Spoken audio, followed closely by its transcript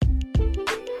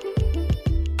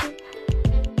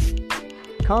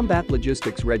Combat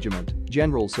Logistics Regiment,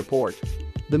 General Support.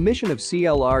 The mission of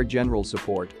CLR General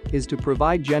Support is to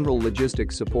provide general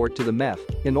logistics support to the MEF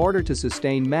in order to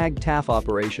sustain MAG-TAF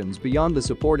operations beyond the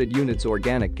supported unit's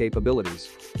organic capabilities.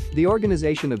 The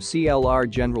organization of CLR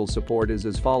General Support is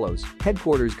as follows: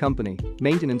 Headquarters Company,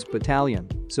 Maintenance Battalion,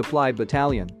 Supply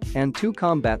Battalion, and 2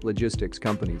 Combat Logistics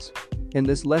Companies. In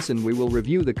this lesson we will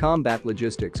review the Combat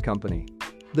Logistics Company.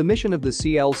 The mission of the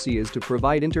CLC is to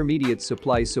provide intermediate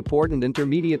supply support and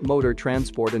intermediate motor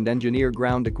transport and engineer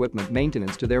ground equipment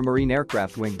maintenance to their marine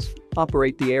aircraft wings,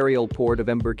 operate the aerial port of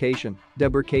embarkation,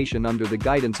 debarkation under the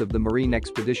guidance of the Marine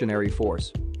Expeditionary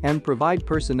Force, and provide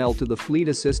personnel to the Fleet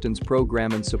Assistance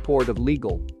Program in support of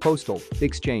legal, postal,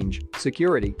 exchange,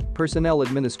 security, personnel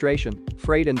administration,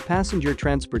 freight and passenger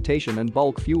transportation and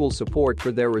bulk fuel support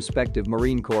for their respective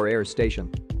Marine Corps Air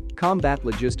Station. Combat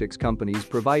Logistics Companies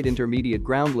provide intermediate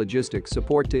ground logistics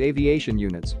support to aviation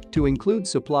units to include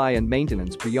supply and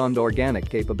maintenance beyond organic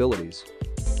capabilities.